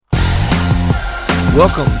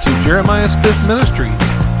Welcome to Jeremiah Smith Ministries,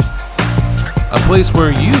 a place where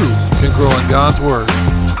you can grow in God's Word.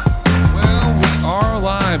 Well, we are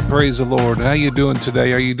live, praise the Lord. How you doing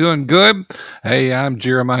today? Are you doing good? Hey, I'm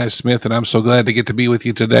Jeremiah Smith, and I'm so glad to get to be with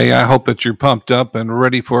you today. I hope that you're pumped up and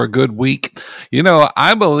ready for a good week. You know,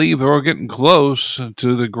 I believe that we're getting close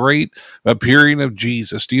to the great appearing of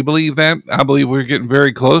Jesus. Do you believe that? I believe we're getting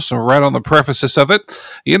very close, and we're right on the prefaces of it.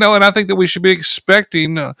 You know, and I think that we should be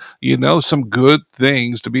expecting, some good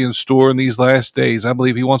things to be in store in these last days. I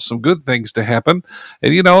believe he wants some good things to happen.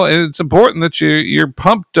 And, and it's important that you're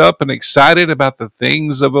pumped up and excited about the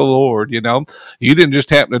things of the Lord. You didn't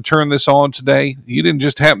just happen to turn this on today. You didn't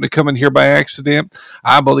just happen to come in here by accident.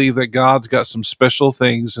 I believe that God's got some special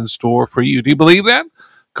things in store for you. Do you believe that?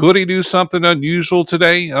 Could he do something unusual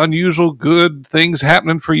today? Unusual good things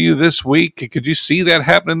happening for you this week? Could you see that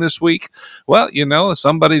happening this week? Well,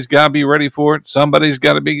 somebody's got to be ready for it. Somebody's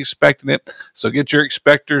got to be expecting it. So get your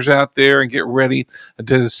expectors out there and get ready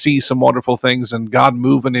to see some wonderful things and God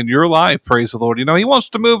moving in your life. Praise the Lord. He wants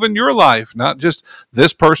to move in your life, not just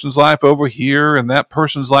this person's life over here and that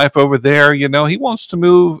person's life over there. He wants to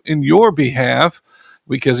move in your behalf,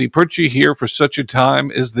 because he put you here for such a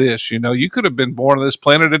time as this. You could have been born on this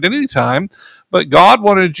planet at any time, but God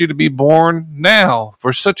wanted you to be born now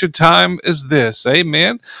for such a time as this.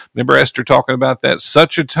 Amen. Remember Esther talking about that,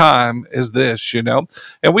 such a time as this, and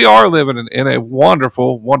we are living in a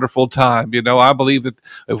wonderful, wonderful time. I believe that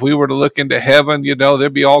if we were to look into heaven,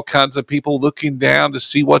 there'd be all kinds of people looking down to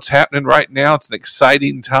see what's happening right now. It's an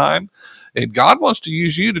exciting time. And God wants to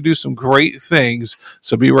use you to do some great things.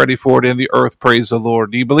 So be ready for it in the earth. Praise the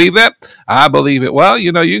Lord. Do you believe that? I believe it. Well,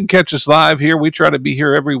 you can catch us live here. We try to be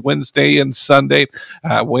here every Wednesday and Sunday.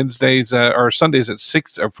 Wednesdays or Sundays at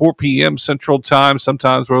 6 or 4 p.m. Central Time.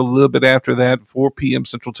 Sometimes we're a little bit after that. 4 p.m.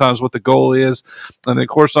 Central Time is what the goal is. And then, of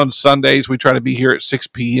course, on Sundays, we try to be here at 6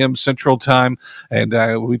 p.m. Central Time. And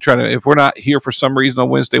we try to, if we're not here for some reason on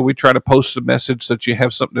Wednesday, we try to post a message so that you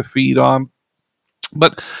have something to feed on.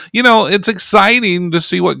 But, it's exciting to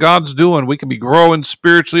see what God's doing. We can be growing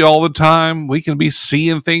spiritually all the time. We can be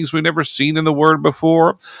seeing things we've never seen in the Word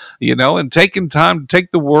before, and taking time to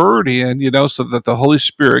take the Word in, so that the Holy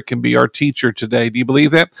Spirit can be our teacher today. Do you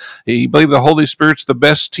believe that? You believe the Holy Spirit's the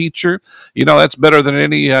best teacher? That's better than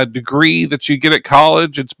any degree that you get at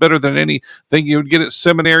college. It's better than anything you would get at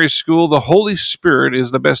seminary school. The Holy Spirit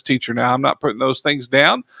is the best teacher. Now, I'm not putting those things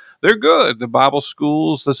down. They're good, the Bible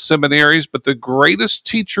schools, the seminaries, but the greatest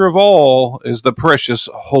teacher of all is the precious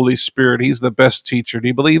Holy Spirit. He's the best teacher. Do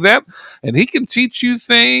you believe that? And he can teach you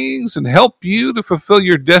things and help you to fulfill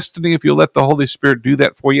your destiny if you let the Holy Spirit do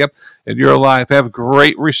that for you in your life. Have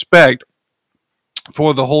great respect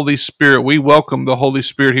for the Holy Spirit. We welcome the Holy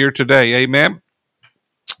Spirit here today. Amen.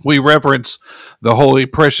 We reverence the holy,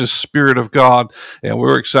 precious Spirit of God, and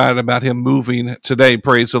we're excited about him moving today.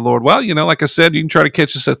 Praise the Lord. Well, like I said, you can try to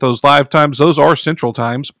catch us at those live times. Those are Central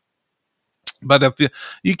Times. But if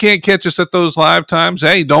you can't catch us at those live times,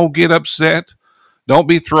 hey, don't get upset. Don't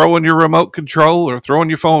be throwing your remote control or throwing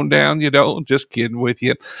your phone down. Just kidding with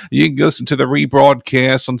you. You can listen to the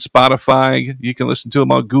rebroadcast on Spotify. You can listen to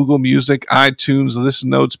them on Google Music, iTunes,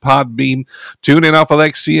 Listen Notes, Podbean. Tune in off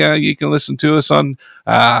Alexia. You can listen to us on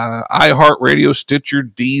iHeartRadio, Stitcher,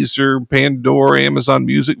 Deezer, Pandora, Amazon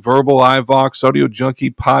Music, Verbal, iVox, Audio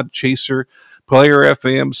Junkie, Podchaser, Player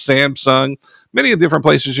FM, Samsung. Many different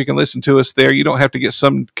places you can listen to us there. You don't have to get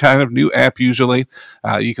some kind of new app usually.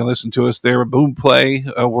 You can listen to us there. Boom Play,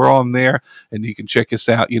 we're on there, and you can check us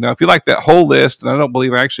out. If you like that whole list, and I don't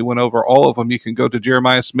believe I actually went over all of them, you can go to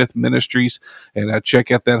Jeremiah Smith Ministries and check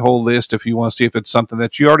out that whole list if you want to see if it's something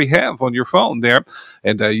that you already have on your phone there.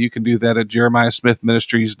 And you can do that at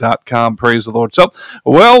jeremiahsmithministries.com. Praise the Lord. So,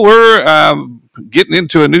 we're getting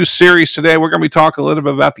into a new series today. We're going to be talking a little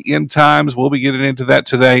bit about the end times. We'll be getting into that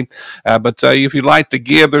today. But if you'd like to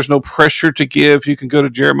give, there's no pressure to give. You can go to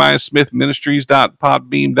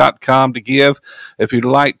jeremiahsmithministries.podbeam.com to give if you'd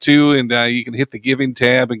like to, and you can hit the giving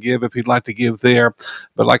tab and give if you'd like to give there.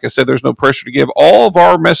 But like I said, there's no pressure to give. All of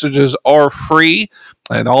our messages are free.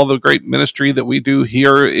 And all the great ministry that we do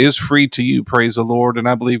here is free to you, praise the Lord. And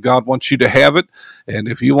I believe God wants you to have it. And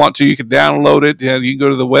if you want to, you can download it. You can go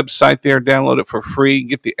to the website there, download it for free,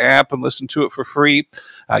 get the app and listen to it for free.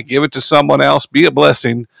 Give it to someone else, be a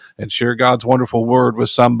blessing, and share God's wonderful word with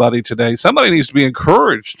somebody today. Somebody needs to be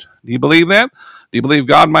encouraged. Do you believe that? Do you believe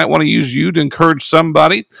God might want to use you to encourage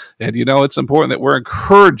somebody? And it's important that we're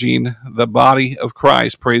encouraging the body of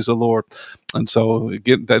Christ, praise the Lord. And so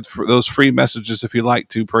get that those free messages if you like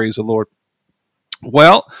to, praise the Lord.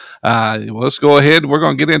 Well, let's go ahead. We're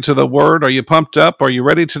going to get into the word. Are you pumped up? Are you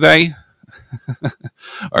ready today?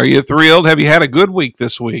 Are you thrilled? Have you had a good week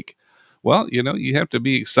this week? Well, you have to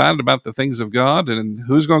be excited about the things of God, and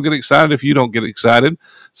who's going to get excited if you don't get excited?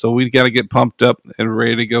 So we got to get pumped up and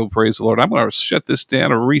ready to go. Praise the Lord. I'm going to shut this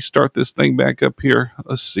down and restart this thing back up here.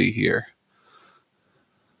 Let's see here.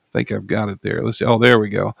 I think I've got it there. Let's see. Oh, there we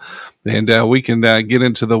go. And we can get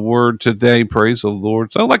into the word today. Praise the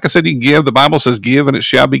Lord. So like I said, you can give. The Bible says give and it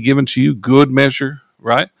shall be given to you. Good measure,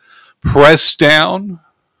 right? Pressed down,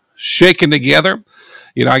 shaken together.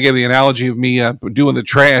 I gave the analogy of me doing the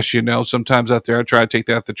trash. Sometimes out there I try to take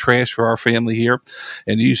out the trash for our family here,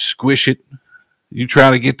 and you squish it. You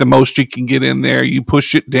try to get the most you can get in there. You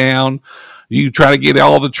push it down. You try to get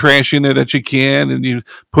all the trash in there that you can, and you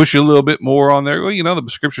push a little bit more on there. Well, the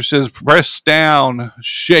scripture says, press down,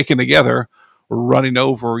 shaken together, running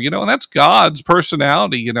over, and that's God's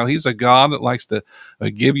personality. He's a God that likes to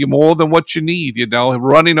give you more than what you need,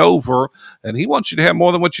 running over. And he wants you to have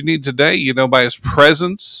more than what you need today, by his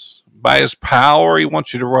presence, by his power. He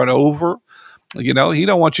wants you to run over. He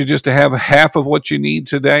don't want you just to have half of what you need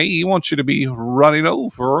today. He wants you to be running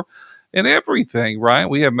over in everything, right?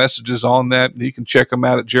 We have messages on that. You can check them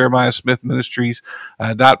out at Jeremiah Smith Ministries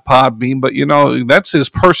 .podbean. But, that's his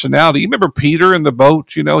personality. You remember Peter in the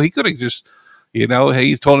boat? He could have just, he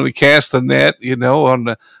told him to cast the net,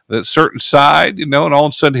 on the certain side, and all of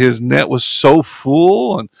a sudden his net was so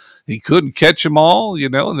full and he couldn't catch them all,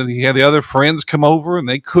 and then he had the other friends come over and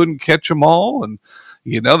they couldn't catch them all. And,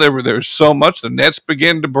 there was so much, the nets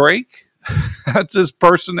began to break. That's his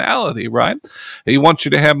personality, right? He wants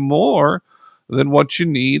you to have more than what you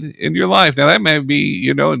need in your life. Now, that may be,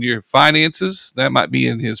 in your finances. That might be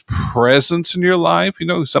in his presence in your life.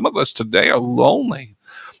 Some of us today are lonely.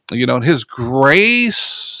 And his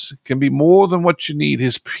grace can be more than what you need.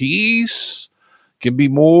 His peace can be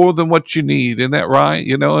more than what you need. Isn't that right?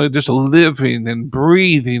 Just living and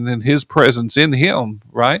breathing in his presence in him,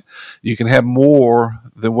 right? You can have more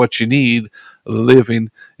than what you need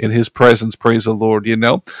living in his presence. Praise the Lord.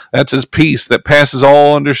 That's his peace that passes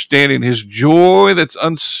all understanding, his joy that's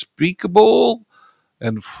unspeakable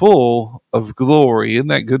and full of glory. Isn't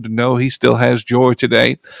that good to know? He still has joy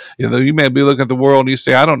today. You may be looking at the world and you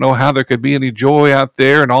say, I don't know how there could be any joy out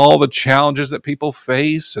there, and all the challenges that people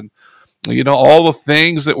face, and all the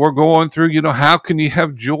things that we're going through. How can you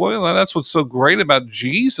have joy? Well, that's what's so great about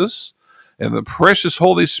Jesus and the precious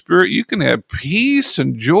Holy Spirit. You can have peace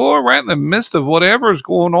and joy right in the midst of whatever is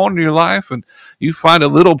going on in your life. And you find a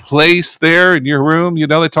little place there in your room.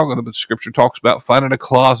 The scripture talks about finding a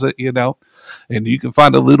closet, and you can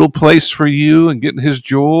find a little place for you and getting his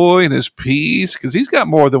joy and his peace, because he's got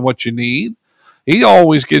more than what you need. He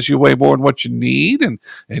always gives you way more than what you need, and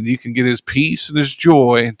you can get his peace and his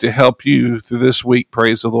joy to help you through this week.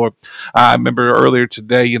 Praise the Lord. I remember earlier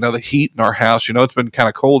today, the heat in our house, it's been kind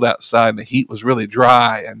of cold outside, and the heat was really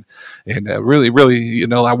dry, and really, really,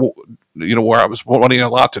 where I was wanting a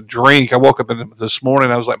lot to drink. I woke up this morning,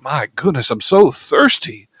 I was like, my goodness, I'm so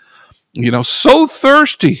thirsty. So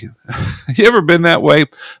thirsty. You ever been that way?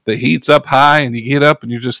 The heat's up high, and you get up,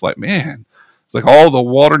 and you're just like, man, it's like all the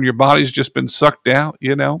water in your body's just been sucked out,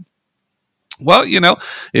 Well,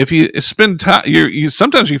 if you spend time, you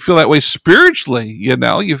sometimes you feel that way spiritually,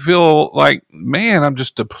 You feel like, man, I'm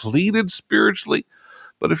just depleted spiritually.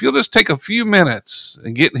 But if you'll just take a few minutes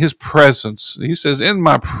and get in his presence, he says, in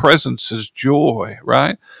my presence is joy,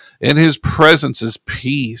 right? In his presence is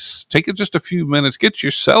peace. Take it just a few minutes, get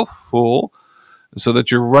yourself full, so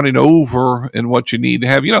that you're running over in what you need to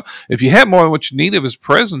have. If you have more than what you need of his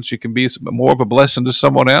presence, you can be more of a blessing to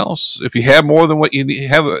someone else. If you have more than what you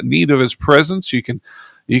have a need of his presence, you can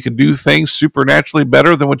do things supernaturally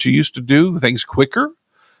better than what you used to do, things quicker,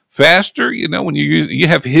 faster. When you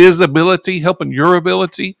have his ability helping your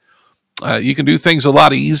ability, you can do things a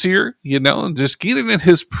lot easier, and just getting in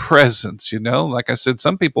his presence, Like I said,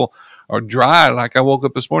 some people are dry. Like I woke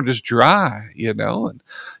up this morning just dry, and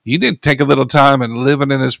you didn't take a little time and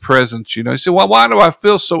living in his presence, You say, well, why do I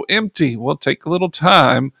feel so empty? Well, take a little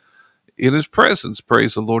time in his presence.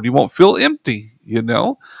 Praise the Lord. You won't feel empty,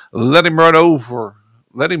 Let him run over.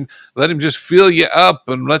 Let him just fill you up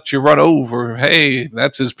and let you run over. Hey,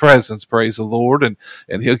 that's his presence. Praise the Lord. And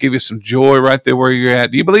he'll give you some joy right there where you're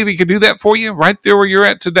at. Do you believe he can do that for you right there where you're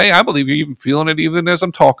at today? I believe you're even feeling it even as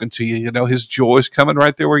I'm talking to you. His joy is coming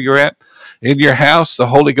right there where you're at. In your house, the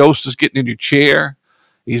Holy Ghost is getting in your chair.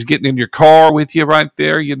 He's getting in your car with you right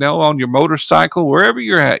there, on your motorcycle, wherever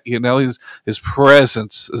you're at, his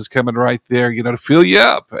presence is coming right there, to fill you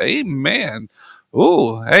up. Amen.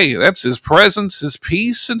 Oh, hey, that's his presence, his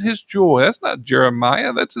peace, and his joy. That's not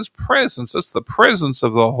Jeremiah. That's his presence. That's the presence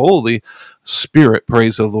of the Holy Spirit.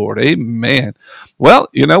 Praise the Lord. Amen. Well,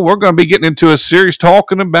 we're going to be getting into a series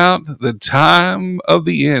talking about the time of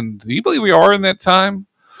the end. Do you believe we are in that time?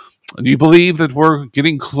 Do you believe that we're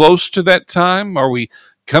getting close to that time? Are we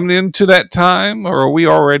coming into that time, or are we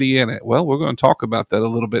already in it? Well, we're going to talk about that a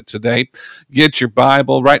little bit today. Get your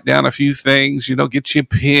Bible, write down a few things, get you a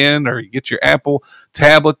pen or get your Apple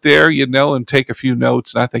tablet there, and take a few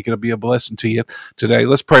notes. And I think it'll be a blessing to you today.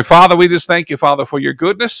 Let's pray. Father, we just thank you, Father, for your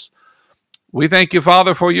goodness. We thank you,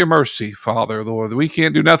 Father, for your mercy, Father, Lord. We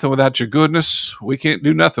can't do nothing without your goodness. We can't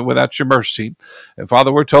do nothing without your mercy. And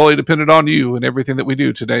Father, we're totally dependent on you in everything that we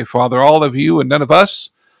do today, Father, all of you and none of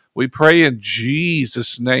us. We pray in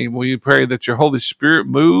Jesus' name. We pray that your Holy Spirit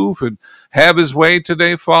move and have his way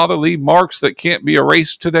today, Father. Leave marks that can't be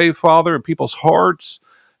erased today, Father, in people's hearts.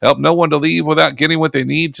 Help no one to leave without getting what they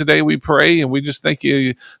need today, we pray. And we just thank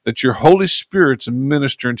you that your Holy Spirit's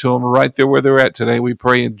ministering to them right there where they're at today. We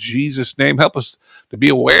pray in Jesus' name. Help us to be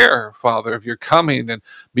aware, Father, of your coming and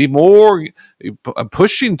be more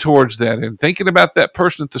pushing towards that and thinking about that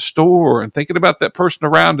person at the store and thinking about that person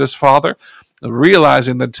around us, Father.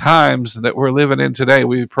 Realizing the times that we're living in today,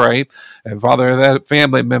 we pray. And Father, that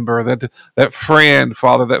family member, that friend,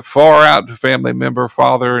 Father, that far out family member,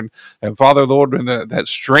 Father, and Father, Lord, and that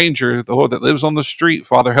stranger, the Lord that lives on the street,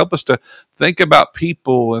 Father, help us to think about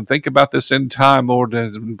people and think about this end time, Lord,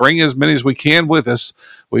 and bring as many as we can with us.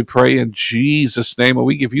 We pray in Jesus' name, and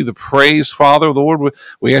we give you the praise, Father, Lord.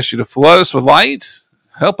 We ask you to flood us with light.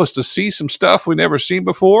 Help us to see some stuff we've never seen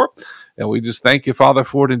before. And we just thank you, Father,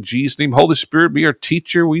 for it in Jesus' name. Holy Spirit, be our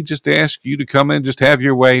teacher. We just ask you to come in, just have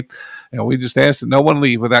your way. And we just ask that no one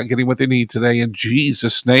leave without getting what they need today. In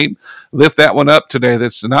Jesus' name, lift that one up today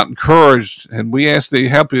that's not encouraged. And we ask that you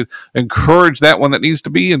help you encourage that one that needs to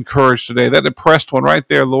be encouraged today. That depressed one right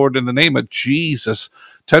there, Lord, in the name of Jesus.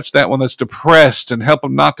 Touch that one that's depressed and help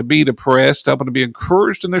them not to be depressed. Help them to be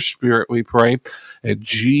encouraged in their spirit, we pray. In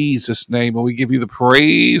Jesus' name, and we give you the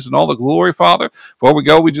praise and all the glory, Father. Before we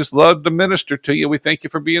go, we just love to minister to you. We thank you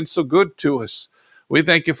for being so good to us. We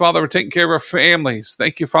thank you, Father, for taking care of our families.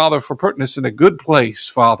 Thank you, Father, for putting us in a good place,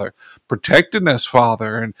 Father, protecting us,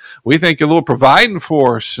 Father. And we thank you, Lord, providing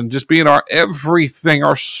for us and just being our everything,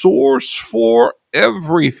 our source for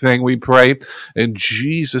everything, we pray. In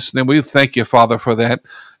Jesus' name, we thank you, Father, for that.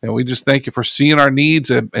 And we just thank you for seeing our needs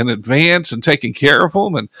in advance and taking care of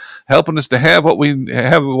them and helping us to have what we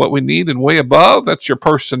need and way above. That's your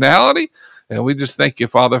personality. And we just thank you,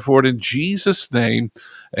 Father, for it in Jesus' name.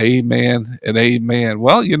 Amen and amen.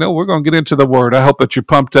 Well, we're going to get into the word. I hope that you're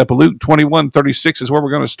pumped up. Luke 21:36 is where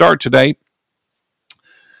we're going to start today.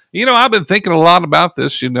 I've been thinking a lot about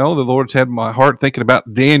this. The Lord's had my heart thinking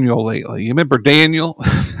about Daniel lately. You remember Daniel?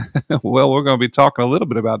 Well, we're going to be talking a little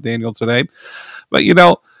bit about Daniel today. But,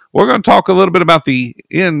 we're going to talk a little bit about the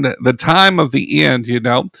end, the time of the end,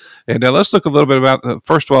 And let's look a little bit about,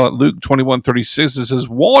 first of all, at Luke 21:36. It says,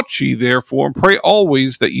 "Watch ye therefore, and pray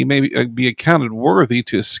always that ye may be accounted worthy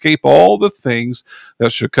to escape all the things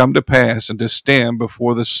that shall come to pass, and to stand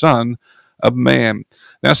before the Son of Man."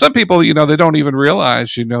 Now, some people, they don't even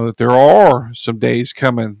realize, that there are some days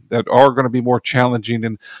coming that are going to be more challenging,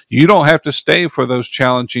 and you don't have to stay for those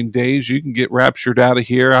challenging days. You can get raptured out of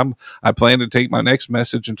here. I plan to take my next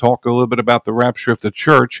message and talk a little bit about the rapture of the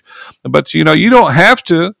church, but you don't have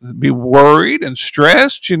to be worried and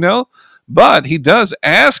stressed, but he does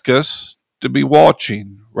ask us to be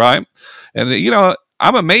watching, right? And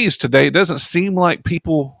I'm amazed today. It doesn't seem like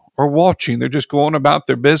people are watching. They're just going about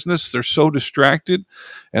their business. They're so distracted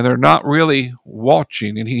and they're not really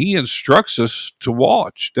watching. And he instructs us to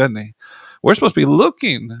watch, doesn't he? We're supposed to be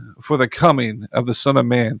looking for the coming of the Son of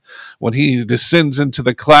Man when he descends into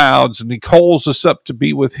the clouds and he calls us up to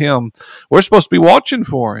be with him. We're supposed to be watching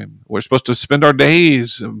for him. We're supposed to spend our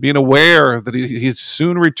days being aware that his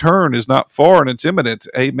soon return is not far and it's imminent.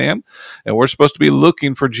 Amen. And we're supposed to be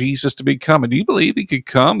looking for Jesus to be coming. Do you believe he could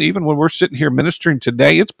come even when we're sitting here ministering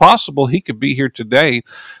today? It's possible he could be here today,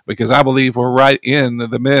 because I believe we're right in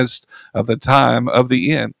the midst of the time of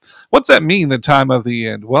the end. What's that mean, the time of the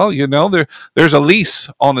end? Well, there's a lease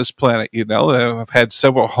on this planet. I've had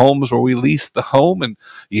several homes where we lease the home, and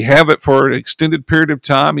you have it for an extended period of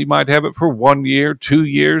time. You might have it for 1 year, 2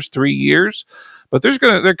 years, 3 years. But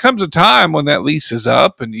there comes a time when that lease is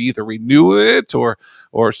up, and you either renew it or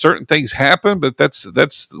certain things happen. But that's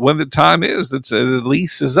when the time is. The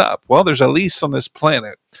lease is up. Well, there's a lease on this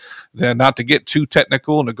planet. Not to get too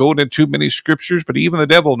technical and to go into too many scriptures, but even the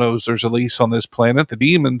devil knows there's a lease on this planet. The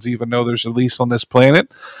demons even know there's a lease on this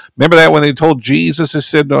planet. Remember that when they told Jesus, they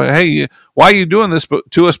said, hey, why are you doing this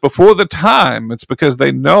to us before the time? It's because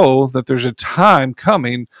they know that there's a time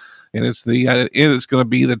coming, and it's going to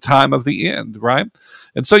be the time of the end, right?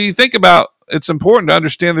 And so you think about, it's important to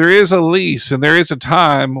understand there is a lease and there is a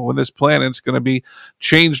time when this planet's going to be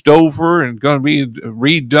changed over and going to be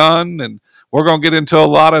redone, and we're going to get into a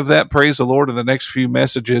lot of that, praise the Lord, in the next few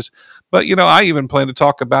messages. But, I even plan to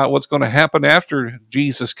talk about what's going to happen after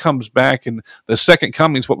Jesus comes back, and the second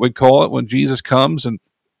coming is what we call it, when Jesus comes. And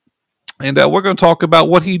we're going to talk about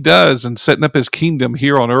what he does and setting up his kingdom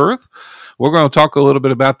here on earth. We're going to talk a little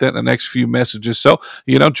bit about that in the next few messages. So,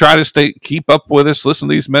 try to keep up with us. Listen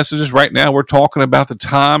to these messages right now. We're talking about the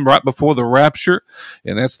time right before the rapture,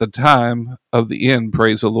 and that's the time of the end,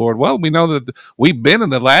 praise the Lord. Well, we know that we've been in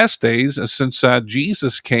the last days since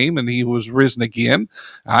Jesus came and he was risen again.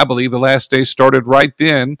 I believe the last days started right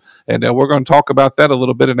then, and we're going to talk about that a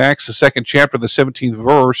little bit in Acts, the 2nd chapter, the 17th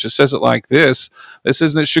verse. It says it like this. It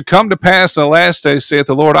says, and it should come to pass in the last days, saith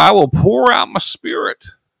the Lord, I will pour out my spirit.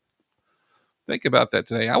 Think about that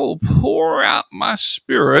today. I will pour out my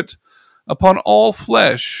spirit upon all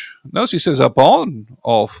flesh. Notice he says upon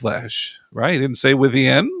all flesh, right? He didn't say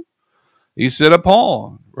within. He said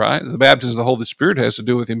upon, right? The baptism of the Holy Spirit has to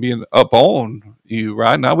do with him being upon you,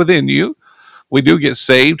 right? Not within you. We do get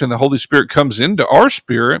saved and the Holy Spirit comes into our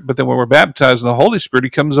spirit, but then when we're baptized in the Holy Spirit,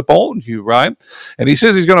 he comes upon you, right? And he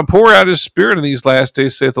says he's going to pour out his spirit in these last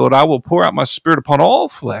days, saith the Lord, I will pour out my spirit upon all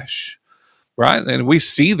flesh. Right? And we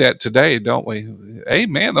see that today, don't we?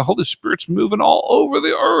 Amen. The Holy Spirit's moving all over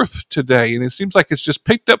the earth today. And it seems like it's just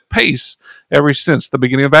picked up pace ever since the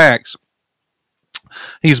beginning of Acts.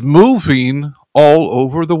 He's moving all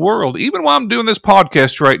over the world. Even while I'm doing this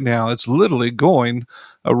podcast right now, it's literally going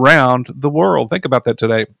around the world. Think about that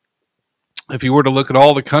today. If you were to look at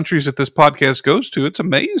all the countries that this podcast goes to, it's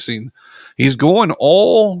amazing. He's going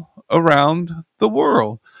all around the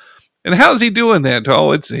world. And how's he doing that?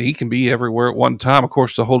 Oh, he can be everywhere at one time. Of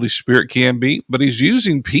course, the Holy Spirit can be, but he's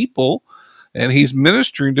using people and he's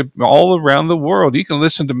ministering to all around the world. You can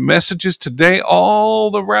listen to messages today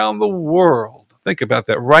all around the world. Think about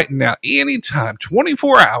that right now. Anytime,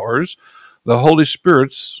 24 hours, the Holy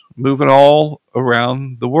Spirit's moving all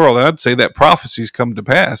around the world. I'd say that prophecy's come to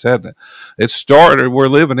pass, hasn't it? It started, we're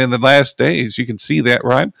living in the last days. You can see that,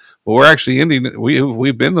 right? But we're actually ending it.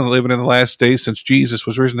 We've been living in the last days since Jesus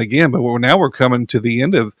was risen again, but now we're coming to the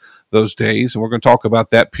end of those days, and we're going to talk about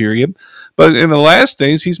that period. But in the last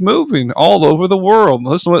days, he's moving all over the world.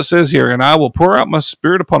 Listen to what it says here, and I will pour out my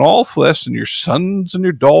spirit upon all flesh, and your sons and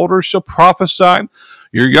your daughters shall prophesy.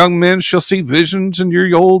 Your young men shall see visions, and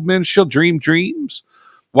your old men shall dream dreams.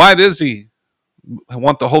 Why does he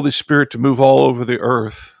want the Holy Spirit to move all over the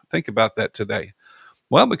earth? Think about that today.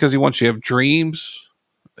 Well, because he wants you to have dreams.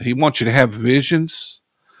 He wants you to have visions,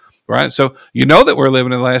 right? So you know that we're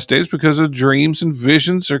living in the last days because of dreams and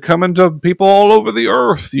visions are coming to people all over the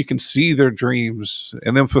earth. You can see their dreams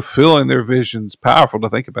and them fulfilling their visions. Powerful to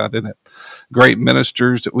think about, isn't it? Great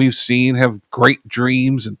ministers that we've seen have great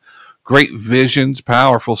dreams and great visions,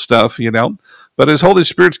 powerful stuff, But his Holy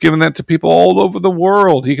Spirit's given that to people all over the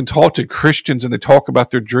world. He can talk to Christians and they talk about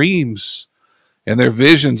their dreams and their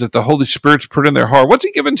visions that the Holy Spirit's put in their heart. What's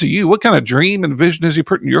he given to you? What kind of dream and vision has he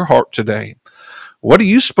put in your heart today? What are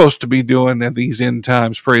you supposed to be doing at these end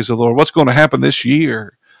times? Praise the Lord. What's going to happen this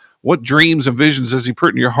year? What dreams and visions has he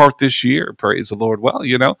put in your heart this year? Praise the Lord. Well,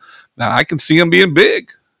 now I can see him being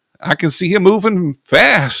big. I can see him moving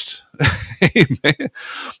fast. Amen.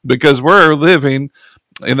 Because we're living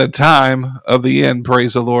in the time of the end,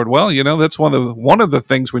 praise the Lord. Well, that's one of the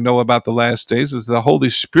things we know about the last days is the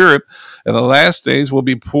Holy Spirit in the last days will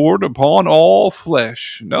be poured upon all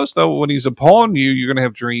flesh. Notice though, when he's upon you, you're going to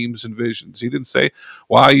have dreams and visions. He didn't say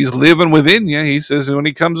while he's living within you. He says when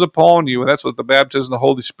he comes upon you, and that's what the baptism of the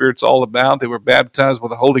Holy Spirit's all about. They were baptized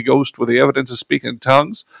with the Holy Ghost with the evidence of speaking in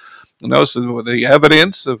tongues. Notice the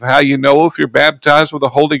evidence of how you know if you're baptized with the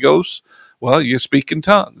Holy Ghost. Well, you speak in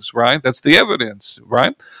tongues, right? That's the evidence,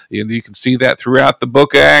 right? And you can see that throughout the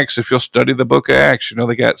book of Acts. If you'll study the book of Acts,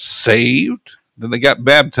 they got saved, then they got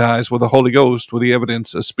baptized with the Holy Ghost with the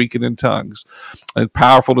evidence of speaking in tongues. And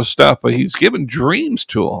powerful to stuff, but he's given dreams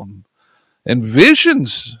to them and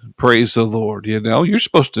visions, praise the Lord. You're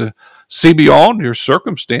supposed to see beyond your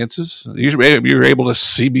circumstances. You're able to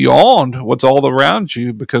see beyond what's all around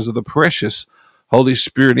you because of the precious Holy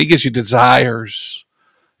Spirit. He gives you desires,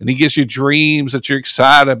 and he gives you dreams that you're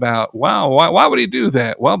excited about. Wow. Why would he do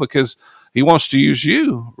that? Well, because he wants to use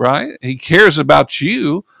you, right? He cares about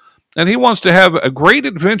you, and he wants to have a great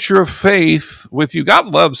adventure of faith with you. God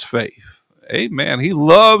loves faith. Amen. He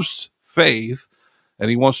loves faith, and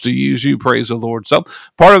he wants to use you. Praise the Lord. So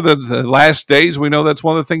part of the last days, we know that's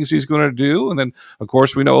one of the things he's going to do. And then, of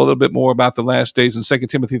course, we know a little bit more about the last days in 2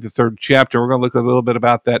 Timothy, the 3rd chapter. We're going to look a little bit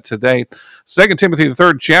about that today. 2 Timothy, the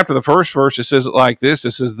 3rd chapter, the first verse, it says it like this.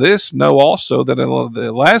 It says, "This know also that in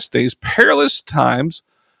the last days perilous times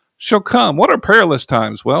shall come." What are perilous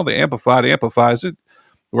times? Well, the Amplified amplifies it.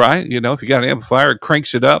 Right? If you got an amplifier, it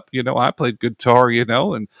cranks it up. I played guitar,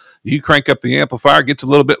 and you crank up the amplifier, it gets a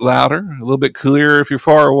little bit louder, a little bit clearer if you're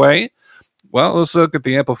far away. Well, let's look at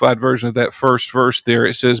the amplified version of that first verse there.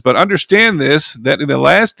 It says, "But understand this, that in the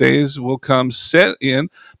last days will come set in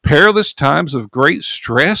perilous times of great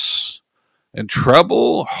stress and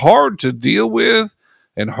trouble, hard to deal with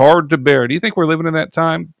and hard to bear." Do you think we're living in that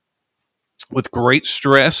time with great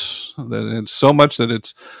stress, that it's so much that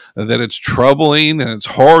it's troubling and it's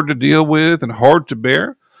hard to deal with and hard to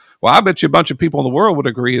bear? Well, I bet you a bunch of people in the world would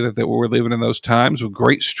agree that we're living in those times with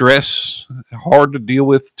great stress, hard to deal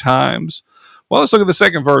with times. Well, let's look at the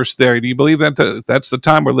second verse there. Do you believe that that's the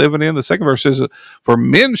time we're living in? The second verse says, "For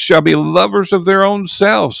men shall be lovers of their own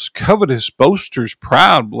selves, covetous, boasters,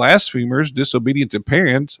 proud, blasphemers, disobedient to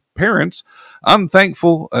parents,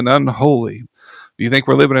 unthankful, and unholy." Do you think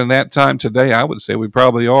we're living in that time today? I would say we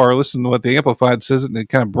probably are. Listen to what the Amplified says, and it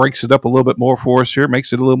kind of breaks it up a little bit more for us here,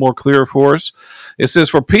 makes it a little more clear for us. It says,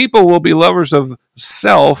 "For people will be lovers of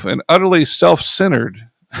self and utterly self-centered."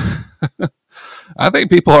 I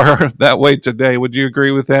think people are that way today. Would you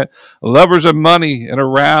agree with that? Lovers of money and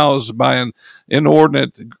aroused by an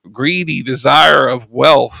inordinate, greedy desire of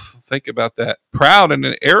wealth. Think about that. Proud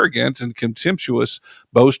and arrogant and contemptuous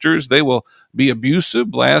boasters. They will be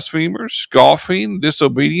abusive, blasphemers, scoffing,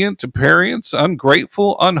 disobedient to parents,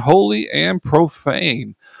 ungrateful, unholy, and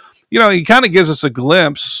profane. He kind of gives us a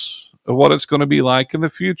glimpse of what it's going to be like in the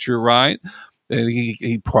future, right? And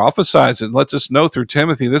he prophesies and lets us know through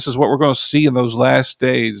Timothy, this is what we're going to see in those last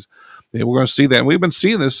days. And we're going to see that. And we've been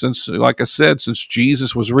seeing this since, like I said, since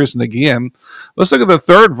Jesus was risen again. Let's look at the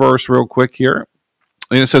third verse real quick here.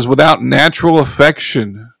 And it says, "Without natural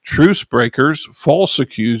affection, truce breakers, false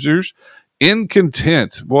accusers,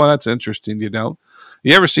 incontent." Boy, that's interesting, You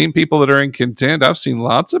ever seen people that are incontent? I've seen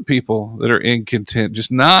lots of people that are incontent,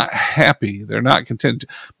 just not happy. They're not content.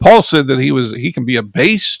 Paul said that he can be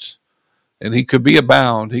abased and he could be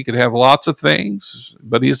abound. He could have lots of things,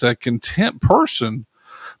 but he's a content person,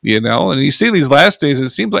 And you see these last days, it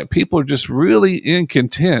seems like people are just really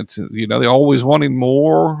incontent. They're always wanting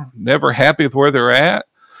more, never happy with where they're at.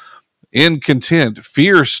 Incontent,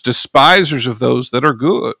 fierce despisers of those that are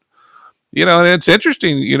good. And it's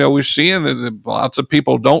interesting, we're seeing that lots of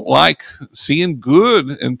people don't like seeing good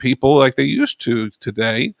in people like they used to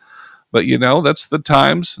today. But, that's the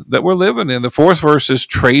times that we're living in. The fourth verse is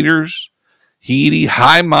traitors, heady,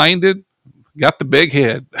 high-minded, got the big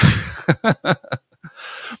head.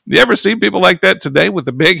 You ever see people like that today with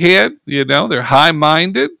the big head? They're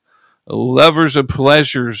high-minded, lovers of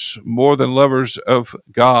pleasures more than lovers of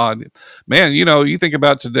God. Man, you think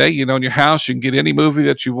about today, in your house, you can get any movie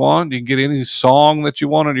that you want. You can get any song that you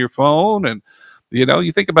want on your phone. And,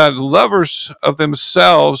 you think about lovers of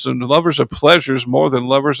themselves and lovers of pleasures more than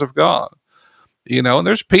lovers of God. And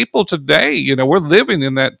there's people today, we're living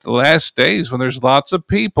in that last days when there's lots of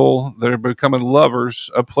people that are becoming lovers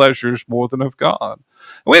of pleasures more than of God.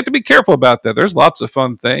 And we have to be careful about that. There's lots of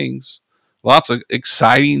fun things, lots of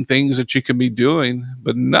exciting things that you can be doing,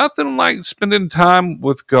 but nothing like spending time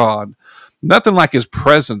with God, nothing like his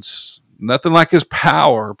presence, nothing like his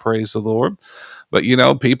power, praise the Lord. But,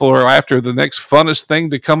 people are after the next funnest thing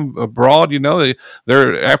to come abroad.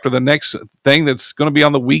 They're after the next thing that's going to be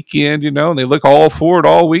on the weekend, and they look all forward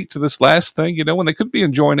all week to this last thing, when they could be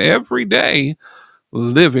enjoying every day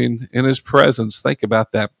living in his presence. Think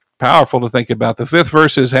about that. Powerful to think about. The fifth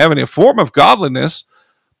verse is, "Having a form of godliness,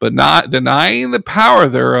 but not denying the power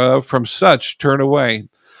thereof, from such turn away."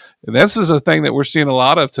 And this is a thing that we're seeing a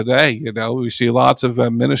lot of today. We see lots of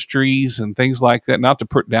ministries and things like that, not to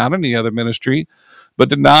put down any other ministry, but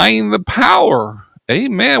denying the power.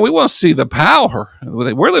 Amen. We want to see the power.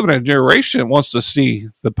 We're living in a generation that wants to see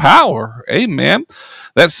the power. Amen.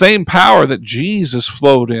 That same power that Jesus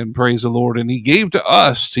flowed in, praise the Lord, and he gave to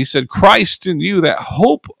us. He said, "Christ in you," that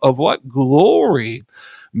hope of what? Glory,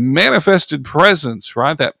 manifested presence,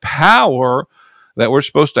 right? That power that we're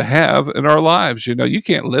supposed to have in our lives. You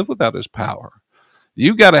can't live without his power.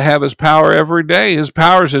 You got to have his power every day. His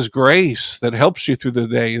power is his grace that helps you through the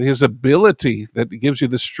day, his ability that gives you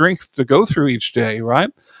the strength to go through each day, right?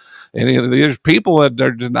 And there's people that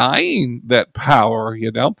are denying that power,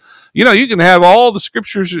 you know. You can have all the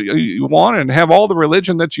scriptures you want and have all the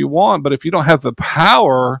religion that you want, but if you don't have the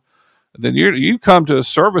power, then you come to a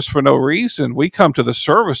service for no reason. We come to the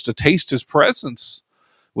service to taste his presence.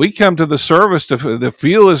 We come to the service to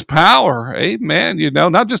feel his power. Amen.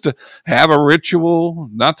 Not just to have a ritual,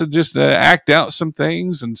 not to just act out some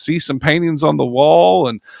things and see some paintings on the wall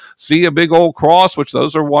and see a big old cross, which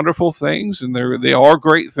those are wonderful things and they are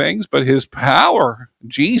great things, but his power,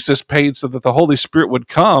 Jesus paid so that the Holy Spirit would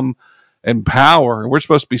come and power. We're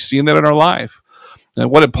supposed to be seeing that in our life. And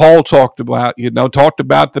what did Paul talked about? Talked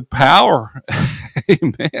about the power.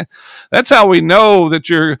 Amen. That's how we know that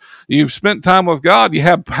you've spent time with God. You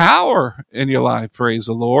have power in your life. Praise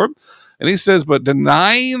the Lord. And he says, but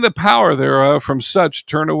denying the power thereof, from such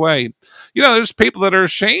turn away. There's people that are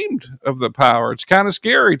ashamed of the power. It's kind of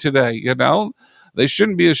scary today. They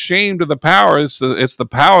shouldn't be ashamed of the power. It's the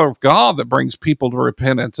power of God that brings people to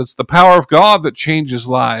repentance. It's the power of God that changes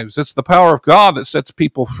lives. It's the power of God that sets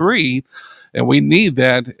people free. And we need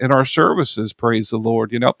that in our services, praise the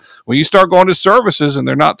Lord. When you start going to services and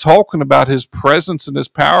they're not talking about his presence and his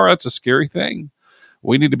power, that's a scary thing.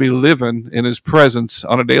 We need to be living in his presence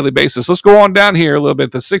on a daily basis. Let's go on down here a little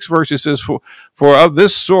bit. The 6th verse, it says, for of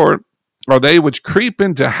this sort are they which creep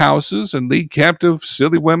into houses and lead captive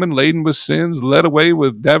silly women laden with sins, led away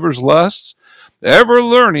with divers lusts, ever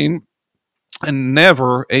learning and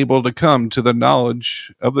never able to come to the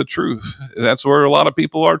knowledge of the truth. That's where a lot of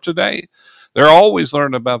people are today. They're always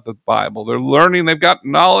learning about the Bible. They're learning, they've got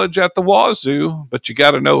knowledge at the wazoo, but you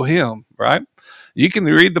got to know him, right? You can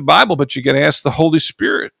read the Bible, but you got to ask the Holy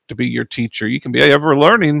Spirit to be your teacher. You can be ever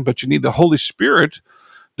learning, but you need the Holy Spirit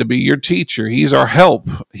to be your teacher. He's our help.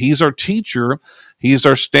 He's our teacher. He's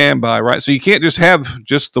our standby, right? So you can't just have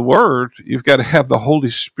just the word. You've got to have the Holy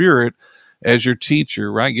Spirit as your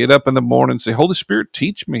teacher, right? Get up in the morning and say, Holy Spirit,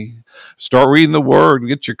 teach me. Start reading the word,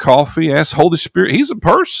 get your coffee, ask Holy Spirit. He's a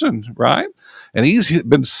person, right? And he's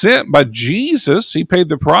been sent by Jesus. He paid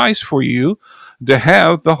the price for you to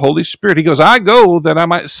have the Holy Spirit. He goes, I go that I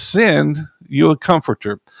might send you a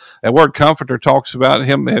comforter. That word comforter talks about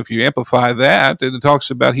him. If you amplify that, it talks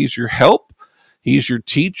about he's your help. He's your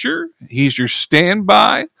teacher. He's your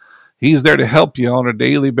standby. He's there to help you on a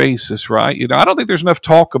daily basis, right? I don't think there's enough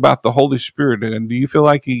talk about the Holy Spirit. And do you feel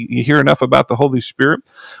like you hear enough about the Holy Spirit?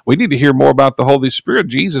 We need to hear more about the Holy Spirit.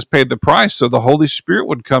 Jesus paid the price so the Holy Spirit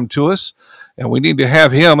would come to us. And we need to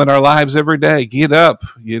have him in our lives every day. Get up.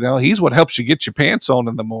 He's what helps you get your pants on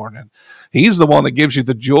in the morning. He's the one that gives you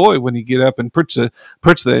the joy when you get up and puts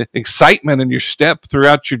the excitement in your step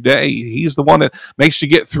throughout your day. He's the one that makes you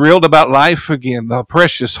get thrilled about life again, the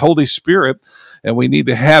precious Holy Spirit. And we need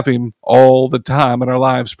to have him all the time in our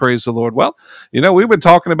lives. Praise the Lord. Well, we've been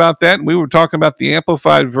talking about that, and we were talking about the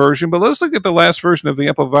Amplified version, but let's look at the last version of the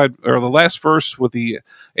Amplified, or the last verse with the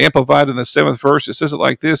Amplified in the 7th verse. It says it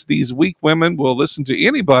like this: these weak women will listen to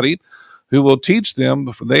anybody who will teach them.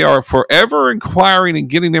 They are forever inquiring and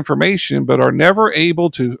getting information, but are never able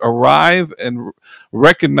to arrive and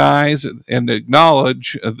recognize and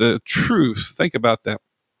acknowledge the truth. Think about that.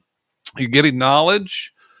 You're getting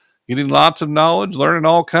knowledge, getting lots of knowledge, learning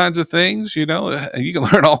all kinds of things. You can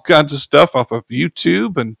learn all kinds of stuff off of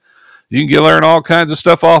YouTube, and you can learn all kinds of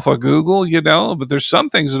stuff off of Google, but there's some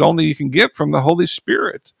things that only you can get from the Holy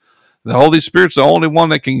Spirit. The Holy Spirit's the only one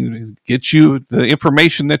that can get you the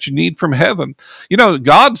information that you need from heaven.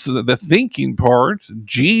 God's the thinking part.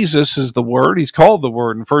 Jesus is the Word. He's called the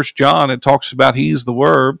Word. In 1 John, it talks about He's the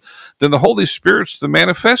Word. Then the Holy Spirit's the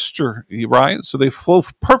manifester, right? So they flow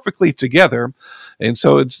perfectly together. And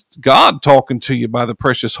so it's God talking to you by the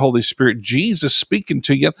precious Holy Spirit, Jesus speaking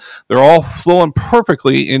to you. They're all flowing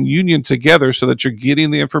perfectly in union together so that you're getting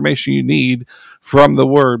the information you need from the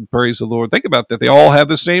Word. Praise the Lord. Think about that. They all have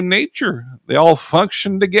the same nature. They all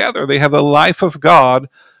function together. They have the life of God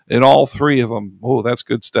in all three of them. Oh, that's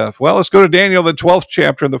good stuff. Well, let's go to Daniel, the 12th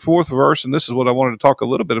chapter, and the 4th verse, and this is what I wanted to talk a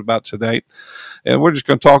little bit about today. And we're just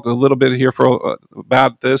going to talk a little bit here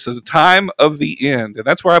about this at the time of the end. And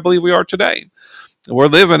that's where I believe we are today. We're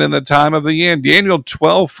living in the time of the end. Daniel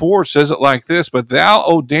 12:4 says it like this: but thou,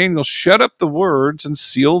 O Daniel, shut up the words and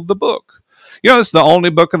seal the book. It's the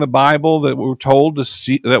only book in the Bible that we're told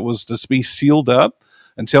that was to be sealed up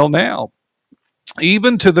until now,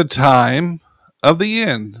 even to the time of the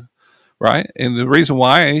end. right? And the reason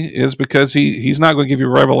why is because he's not going to give you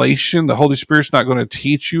revelation. The Holy Spirit's not going to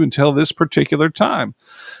teach you until this particular time.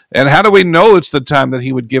 And how do we know it's the time that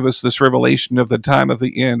he would give us this revelation of the time of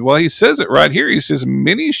the end? Well, he says it right here. He says,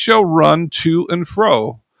 many shall run to and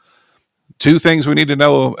fro. Two things we need to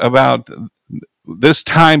know about this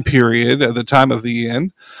time period of the time of the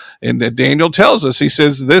end. And Daniel tells us, he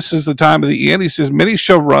says, this is the time of the end. He says, many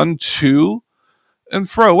shall run to and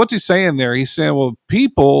fro. What's he saying there? He's saying, well,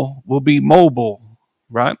 people will be mobile,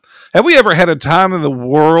 right? Have we ever had a time in the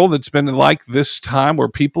world that's been like this time where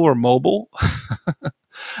people are mobile?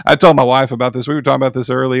 I told my wife about this. We were talking about this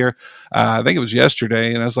earlier. I think it was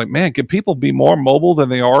yesterday. And I was like, man, can people be more mobile than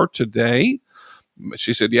they are today?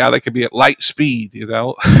 She said, yeah, they could be at light speed,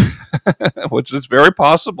 which is very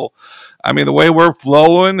possible. I mean, the way we're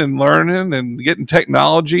flowing and learning and getting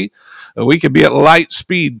technology, we could be at light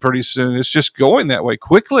speed pretty soon. It's just going that way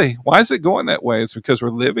quickly. Why is it going that way? It's because we're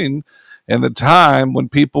living in the time when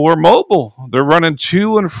people are mobile. They're running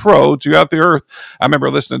to and fro throughout the earth. I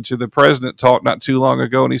remember listening to the president talk not too long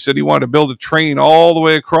ago, and he said he wanted to build a train all the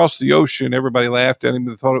way across the ocean. Everybody laughed at him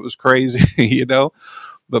and thought it was crazy,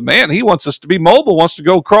 But man, he wants us to be mobile, wants to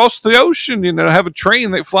go across the ocean, have a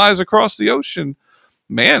train that flies across the ocean.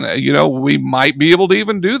 Man, we might be able to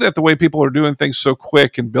even do that the way people are doing things so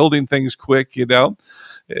quick and building things quick, And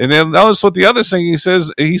then notice what the other thing he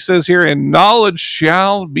says here, and knowledge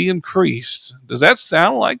shall be increased. Does that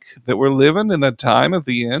sound like that we're living in the time of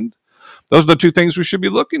the end? Those are the two things we should be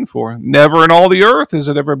looking for. Never in all the earth has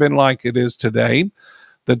it ever been like it is today.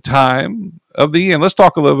 The time of the end. Let's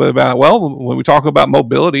talk a little bit about, when we talk about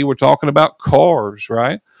mobility, we're talking about cars,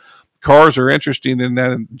 right? Cars are interesting.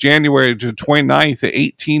 In January 29th,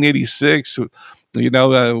 1886,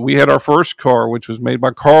 we had our first car, which was made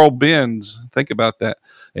by Carl Benz. Think about that.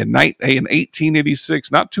 In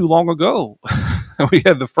 1886, not too long ago, we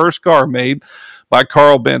had the first car made by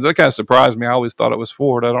Carl Benz. That kind of surprised me. I always thought it was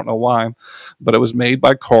Ford. I don't know why, but it was made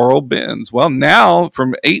by Carl Benz. Well, now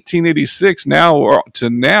from 1886 to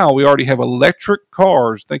now, we already have electric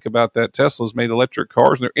cars. Think about that. Tesla's made electric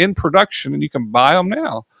cars, and they're in production, and you can buy them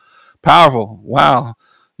now. Powerful. Wow.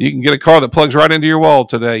 You can get a car that plugs right into your wall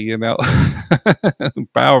today,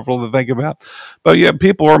 Powerful to think about. But yeah,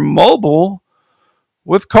 people are mobile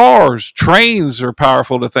with cars. Trains are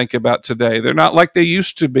powerful to think about today. They're not like they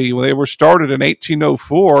used to be. When they were started in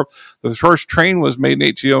 1804, the first train was made in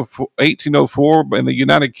 1804 in the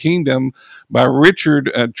United Kingdom by Richard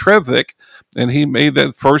Trevithick, and he made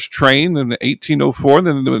that first train in 1804. And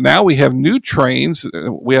then now we have new trains.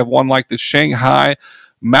 We have one like the Shanghai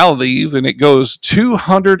Maldives, and it goes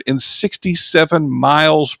 267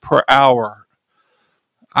 miles per hour.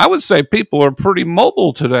 I would say people are pretty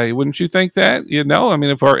mobile today. Wouldn't you think that? I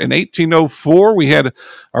mean, if in 1804 we had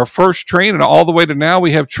our first train, and all the way to now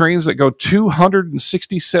we have trains that go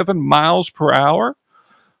 267 miles per hour.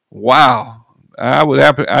 Wow.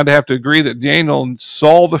 I'd have to agree that Daniel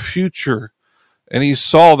saw the future, and he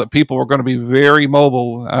saw that people were going to be very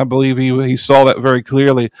mobile. I believe he saw that very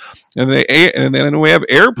clearly. And then we have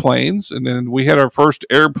airplanes, and then we had our first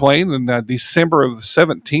airplane in December of the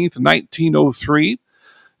 17th, 1903.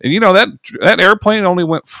 And that airplane only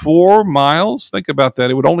went 4 miles. Think about that.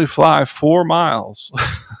 It would only fly 4 miles.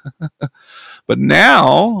 But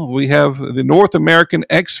now we have the North American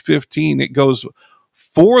X-15. It goes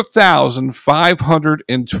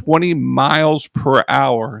 4,520 miles per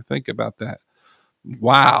hour. Think about that.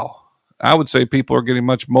 Wow. I would say people are getting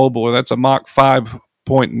much mobile. That's a Mach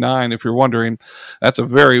 5.9, if you're wondering. That's a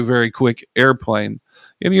very, very quick airplane.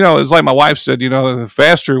 And, it's like my wife said,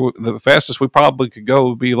 the fastest we probably could go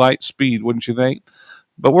would be light speed, wouldn't you think?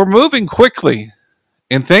 But we're moving quickly,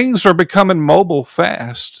 and things are becoming mobile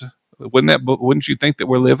fast. Wouldn't you think that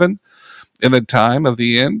we're living in the time of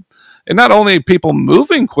the end? And not only people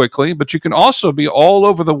moving quickly, but you can also be all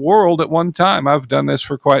over the world at one time. I've done this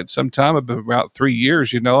for quite some time, about 3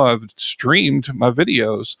 years. I've streamed my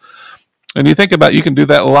videos. And you think about, you can do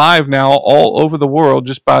that live now all over the world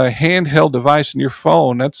just by a handheld device in your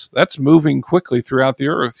phone. That's moving quickly throughout the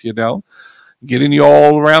earth, getting you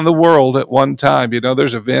all around the world at one time.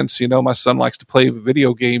 There's events, my son likes to play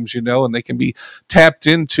video games, and they can be tapped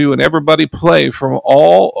into, and everybody play from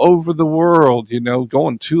all over the world,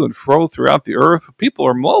 going to and fro throughout the earth. People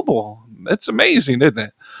are mobile. It's amazing, isn't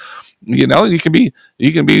it? You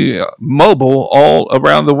can be mobile all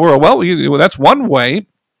around the world. Well, that's one way.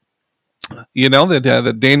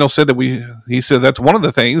 That Daniel said he said that's one of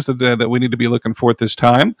the things that we need to be looking for at this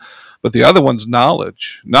time. But the other one's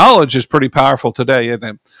knowledge. Knowledge is pretty powerful today, isn't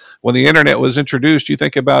it? When the internet was introduced, you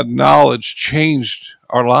think about knowledge changed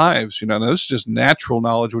our lives. Now, this is just natural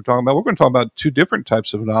knowledge we're talking about. We're going to talk about two different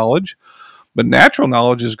types of knowledge. But natural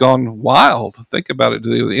knowledge has gone wild. Think about it.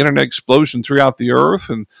 The internet explosion throughout the earth.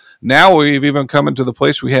 And now we've even come into the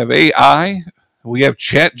place we have AI. We have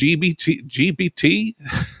GPT.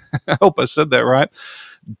 I hope I said that right.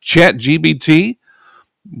 ChatGPT.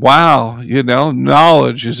 Wow.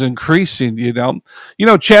 Knowledge is increasing, GPT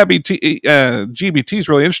is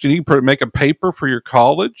really interesting. You can make a paper for your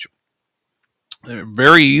college.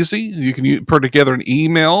 Very easy. You can put together an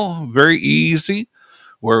email. Very easy.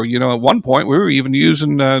 Where, at one point we were even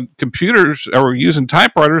using computers or using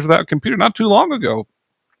typewriters without a computer not too long ago.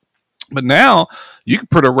 But now you can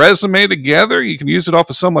put a resume together. You can use it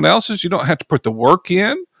off of someone else's. You don't have to put the work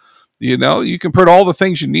in. You can put all the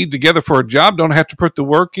things you need together for a job. Don't have to put the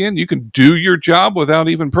work in. You can do your job without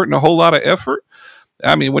even putting a whole lot of effort.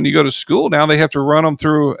 I mean, when you go to school now, they have to run them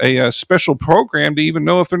through a special program to even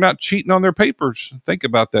know if they're not cheating on their papers. Think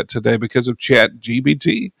about that today because of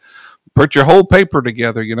ChatGPT. Put your whole paper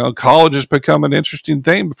together. College has become an interesting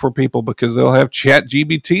thing for people because they'll have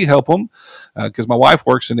ChatGPT help them. Because my wife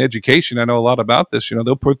works in education, I know a lot about this.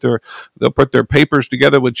 They'll put their papers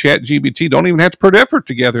together with ChatGPT. Don't even have to put effort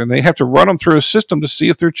together, and they have to run them through a system to see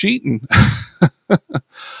if they're cheating.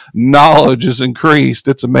 Knowledge is increased.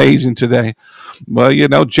 It's amazing today. Well,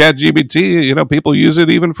 ChatGPT, people use it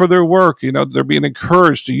even for their work. They're being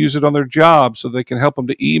encouraged to use it on their job so they can help them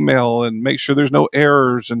to email and make sure there's no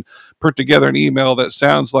errors and put together an email that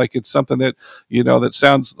sounds like it's something that, that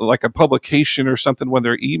sounds like a publication or something when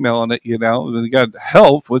they're emailing it, and they got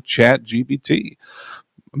help with ChatGPT.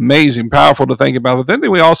 Amazing, powerful to think about. But then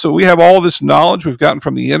we have all this knowledge we've gotten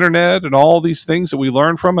from the internet and all these things that we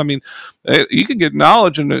learn from. I mean, you can get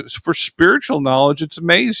knowledge, and for spiritual knowledge, it's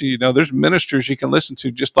amazing. There's ministers you can listen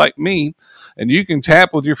to just like me, and you can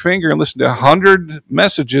tap with your finger and listen to 100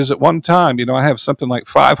 messages at one time. I have something like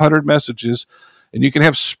 500 messages, and you can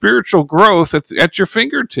have spiritual growth at your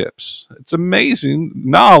fingertips. It's amazing.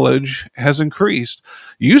 Knowledge has increased.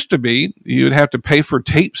 Used to be, you'd have to pay for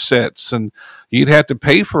tape sets and you'd have to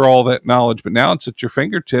pay for all that knowledge, but now it's at your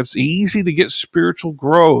fingertips. Easy to get spiritual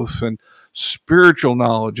growth, and spiritual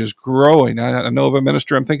knowledge is growing. I know of a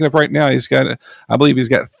minister I'm thinking of right now. I believe he's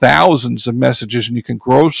got thousands of messages, and you can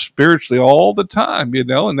grow spiritually all the time,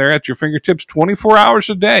 and they're at your fingertips 24 hours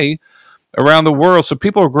a day around the world. So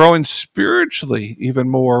people are growing spiritually even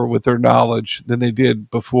more with their knowledge than they did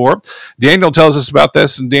before. Daniel tells us about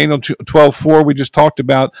this in Daniel 12:4 we just talked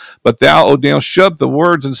about. But thou, O Daniel, shut the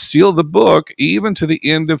words and seal the book even to the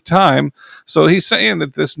end of time. So he's saying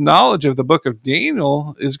that this knowledge of the book of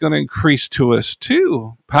Daniel is going to increase to us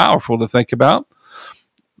too. Powerful to think about.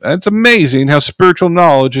 It's amazing how spiritual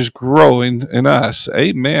knowledge is growing in us.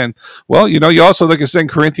 Amen. Well, you also look at 2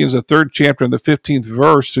 Corinthians, the 3rd chapter, and the 15th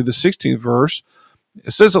verse through the 16th verse.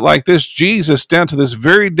 It says it like this: Jesus, down to this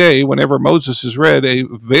very day, whenever Moses is read, a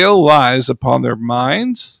veil lies upon their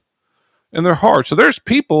minds and their hearts. So there's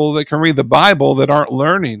people that can read the Bible that aren't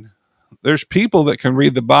learning. There's people that can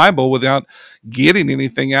read the Bible without getting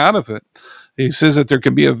anything out of it. He says that there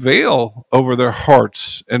can be a veil over their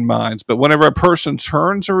hearts and minds. But whenever a person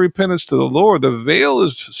turns in repentance to the Lord, the veil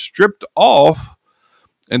is stripped off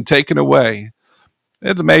and taken away.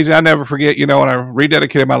 It's amazing. I never forget, when I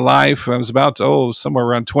rededicated my life, I was about somewhere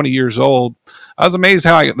around 20 years old. I was amazed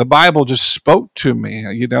how the Bible just spoke to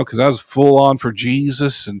me, because I was full on for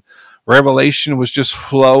Jesus, and revelation was just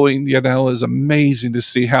flowing. It was amazing to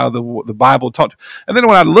see how the Bible taught. And then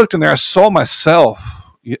when I looked in there, I saw myself.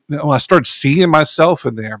 I started seeing myself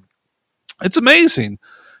in there. It's amazing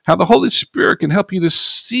how the Holy Spirit can help you to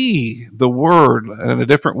see the Word in a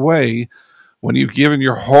different way when you've given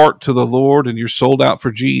your heart to the Lord and you're sold out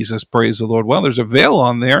for Jesus. Praise the Lord. Well, there's a veil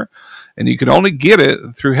on there, and you can only get it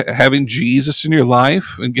through having Jesus in your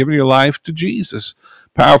life and giving your life to Jesus.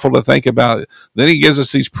 Powerful to think about. Then he gives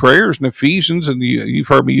us these prayers in Ephesians, and you've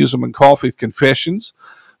heard me use them in Coffee Confessions,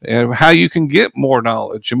 and how you can get more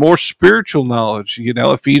knowledge and more spiritual knowledge.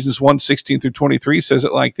 Ephesians 1:16-23 says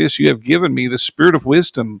it like this: you have given me the spirit of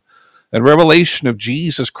wisdom and revelation of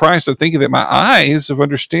Jesus Christ. I think that my eyes of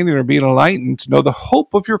understanding are being enlightened to know the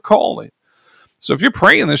hope of your calling. So if you're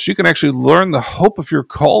praying this, you can actually learn the hope of your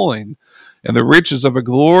calling and the riches of the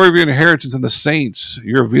glory of your inheritance in the saints.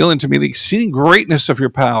 You're revealing to me the exceeding greatness of your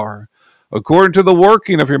power, according to the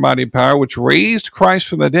working of your mighty power, which raised Christ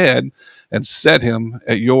from the dead and set him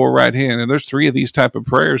at your right hand. And there's 3 of these type of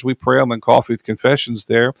prayers. We pray them in Coffee with Confessions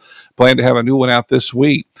there. Plan to have a new one out this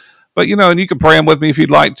week. But, and you can pray them with me if you'd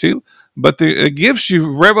like to. but it gives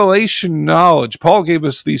you revelation knowledge. Paul gave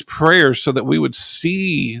us these prayers so that we would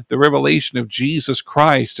see the revelation of Jesus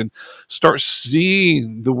Christ and start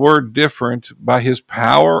seeing the word different by his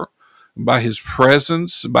power, by his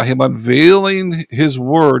presence, by him unveiling his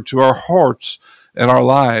word to our hearts and our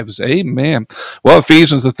lives. Amen. Well,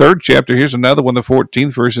 Ephesians, the 3rd chapter, here's another one, the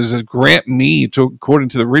 14th verse, it says, grant me, according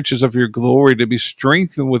to the riches of your glory, to be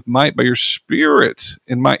strengthened with might by your Spirit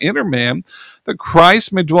in my inner man, that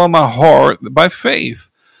Christ may dwell in my heart by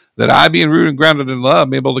faith, that I, being rooted and grounded in love,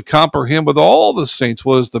 may be able to comprehend with all the saints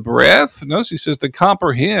what is the breadth. Notice he says to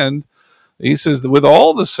comprehend. He says that with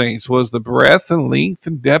all the saints was the breadth and length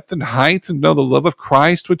and depth and height, and know the love of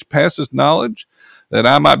Christ which passes knowledge, that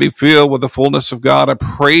I might be filled with the fullness of God. I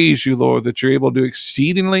praise you, Lord, that you're able to do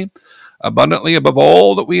exceedingly abundantly above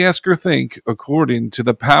all that we ask or think, according to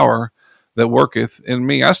the power that worketh in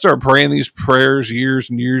me. I started praying these prayers years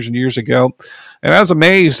and years and years ago, and I was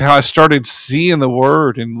amazed how I started seeing the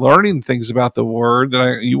word and learning things about the word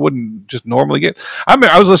that you wouldn't just normally get. I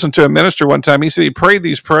was listening to a minister one time. He said he prayed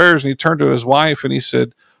these prayers, and he turned to his wife and he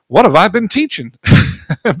said, what have I been teaching?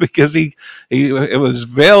 Because it was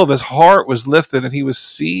veil of his heart was lifted, and he was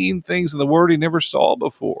seeing things in the word he never saw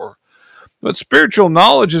before. But spiritual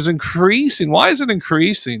knowledge is increasing. Why is it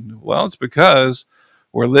increasing? Well, it's because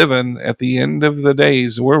we're living at the end of the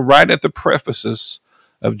days. We're right at the prefaces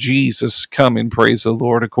of Jesus coming, praise the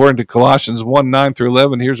Lord. According to Colossians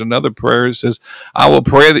 1:9-11, here's another prayer. It says, I will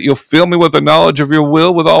pray that you'll fill me with the knowledge of your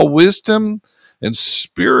will, with all wisdom and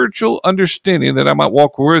spiritual understanding, that I might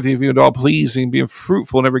walk worthy of you and all pleasing, being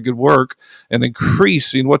fruitful in every good work, and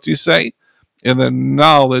increasing, what's he say? In the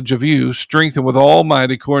knowledge of you, strengthened with all might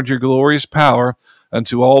according to your glorious power,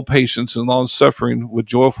 unto all patience and long suffering with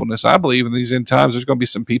joyfulness. I believe in these end times there's going to be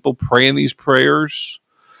some people praying these prayers,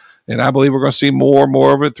 and I believe we're going to see more and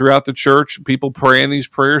more of it throughout the church, people praying these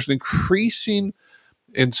prayers and increasing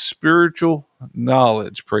in spiritual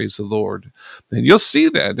knowledge, praise the Lord. And you'll see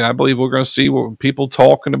that. I believe we're going to see people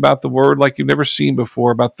talking about the word like you've never seen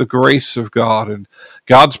before, about the grace of God and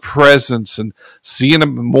God's presence, and seeing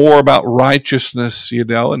more about righteousness,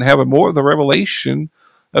 and having more of the revelation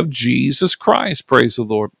of Jesus Christ, praise the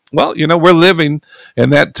Lord. Well, we're living in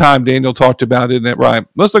that time Daniel talked about, isn't it right?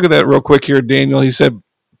 Let's look at that real quick here. Daniel, he said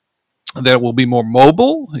that it will be more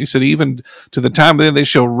mobile. He said, even to the time then they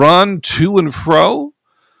shall run to and fro,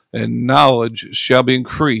 and knowledge shall be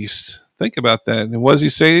increased. Think about that. And what does he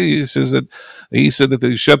say? He said that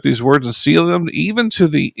they shut these words and seal them even to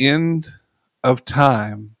the end of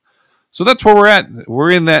time. So that's where we're at.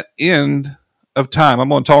 We're in that end of time. I'm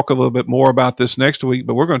going to talk a little bit more about this next week,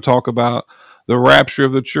 but we're going to talk about the rapture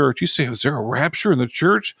of the church. You say, is there a rapture in the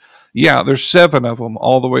church? Yeah, there's 7 of them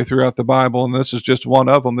all the way throughout the Bible, and this is just one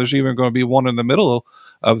of them. There's even going to be one in the middle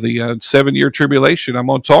of the 7-year tribulation. I'm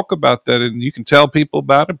going to talk about that, and you can tell people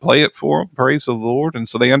about it, play it for them, praise the Lord, and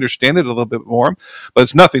so they understand it a little bit more. But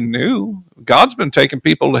it's nothing new. God's been taking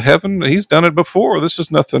people to heaven. He's done it before. This is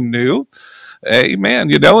nothing new.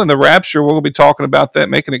 Amen. In the rapture, we'll be talking about that,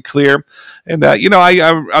 making it clear. And,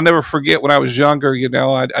 I'll never forget when I was younger,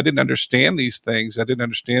 I didn't understand these things. I didn't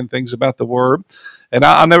understand things about the word. And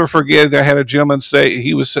I'll never forget, I had a gentleman say,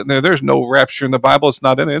 he was sitting there, there's no rapture in the Bible. It's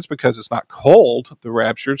not in there. It's because it's not called the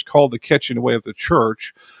rapture. It's called the catching away of the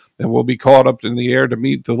church. And we'll be caught up in the air to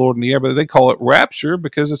meet the Lord in the air. But they call it rapture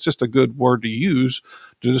because it's just a good word to use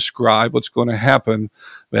to describe what's going to happen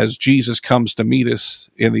as Jesus comes to meet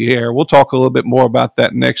us in the air. We'll talk a little bit more about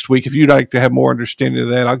that next week. If you'd like to have more understanding of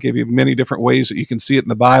that, I'll give you many different ways that you can see it in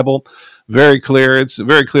the Bible. Very clear. It's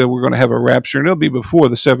very clear we're going to have a rapture, and it'll be before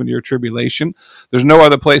the 7-year tribulation. There's no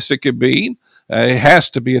other place it could be. It has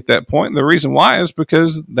to be at that point. And the reason why is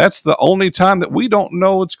because that's the only time that we don't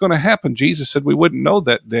know what's going to happen. Jesus said we wouldn't know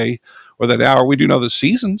that day or that hour. We do know the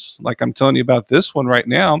seasons, like I'm telling you about this one right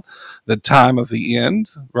now, the time of the end,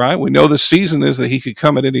 right? We know the season is that he could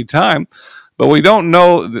come at any time, but we don't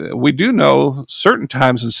know. We do know certain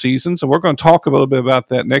times and seasons, and we're going to talk a little bit about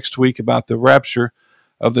that next week, about the rapture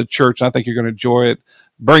of the church. I think you're going to enjoy it.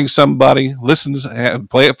 Bring somebody, listen,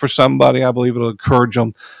 play it for somebody. I believe it'll encourage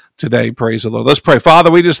them today. Praise the Lord. Let's pray.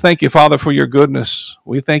 Father, we just thank you, Father, for your goodness.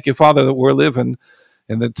 We thank you, Father, that we're living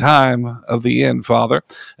in the time of the end, Father.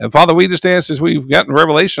 And Father, we just ask, as we've gotten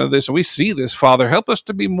revelation of this and we see this, Father, help us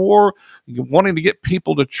to be more wanting to get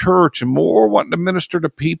people to church and more wanting to minister to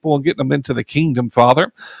people and getting them into the kingdom,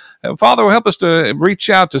 Father. And Father, help us to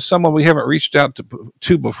reach out to someone we haven't reached out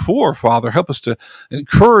to before, Father. Help us to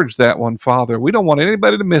encourage that one, Father. We don't want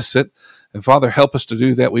anybody to miss it. And Father, help us to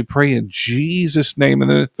do that. We pray in Jesus' name.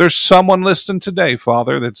 And there's someone listening today,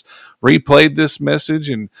 Father, that's replayed this message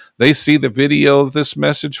and they see the video of this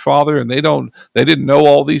message, Father, and they didn't know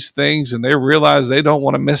all these things, and they realize they don't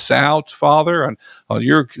want to miss out, Father, on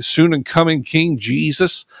your soon and coming King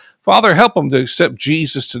Jesus. Father, help them to accept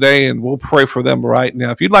Jesus today, and we'll pray for them right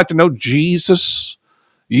now. If you'd like to know Jesus,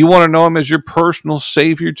 you want to know him as your personal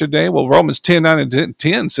Savior today? Well, Romans 10:9 and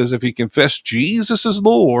 10 says, if you confess Jesus as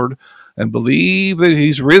Lord and believe that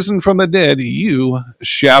he's risen from the dead, you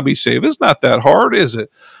shall be saved. It's not that hard, is it?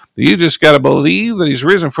 You just got to believe that he's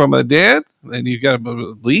risen from the dead, and you got to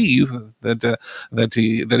believe that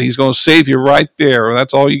he's going to save you right there.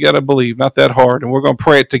 That's all you got to believe. Not that hard. And we're going to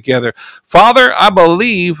pray it together. Father, I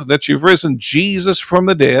believe that you've risen Jesus from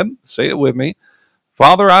the dead. Say it with me.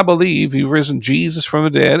 Father, I believe you've risen Jesus from the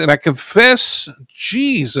dead, and I confess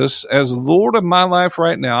Jesus as Lord of my life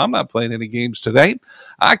right now. I'm not playing any games today.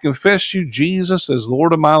 I confess you, Jesus, as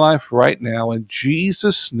Lord of my life right now. In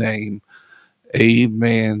Jesus' name,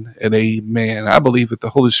 amen and amen. I believe that the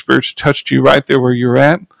Holy Spirit's touched you right there where you're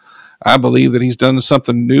at. I believe that he's done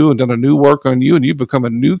something new and done a new work on you, and you've become a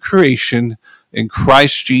new creation in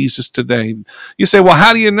Christ Jesus today. You say, well,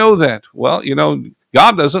 how do you know that? Well,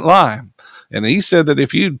 God doesn't lie. And he said that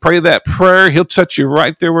if you pray that prayer, he'll touch you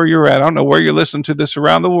right there where you're at. I don't know where you're listening to this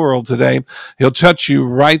around the world today. He'll touch you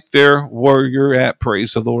right there where you're at.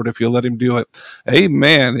 Praise the Lord, if you'll let him do it.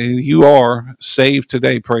 Amen. And you are saved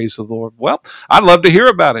today. Praise the Lord. Well, I'd love to hear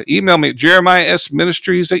about it. Email me at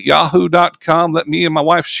jeremiahsministries@yahoo.com. Let me and my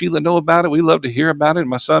wife Sheila know about it. We love to hear about it. And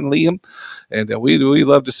my son Liam. And we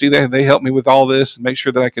love to see that. They help me with all this and make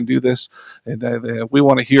sure that I can do this. And we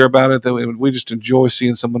want to hear about it. We just enjoy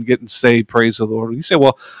seeing someone getting saved. Praise the Lord. You say,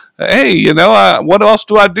 well, hey, what else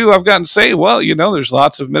do I do? I've gotten saved. Well, there's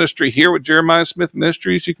lots of ministry here with Jeremiah Smith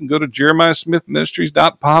Ministries. You can go to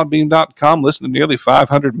jeremiahsmithministries.podbean.com, listen to nearly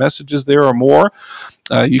 500 messages there or more.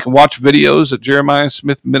 You can watch videos at Jeremiah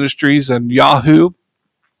Smith Ministries and Yahoo.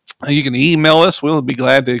 You can email us. We'll be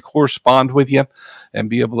glad to correspond with you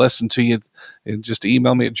and be a blessing to you. And just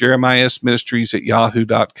email me at jeremiahsministries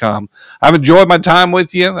 @yahoo.com. I've enjoyed my time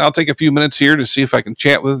with you. I'll take a few minutes here to see if I can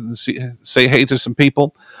chat with and say hey to some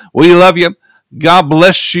people. We love you. God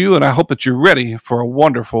bless you, and I hope that you're ready for a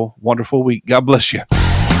wonderful, wonderful week. God bless you.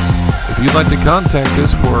 If you'd like to contact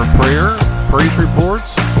us for prayer, praise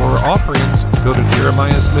reports, or offerings, go to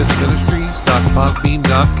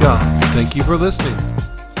jeremiahsmithministries.podbean.com. Thank you for listening.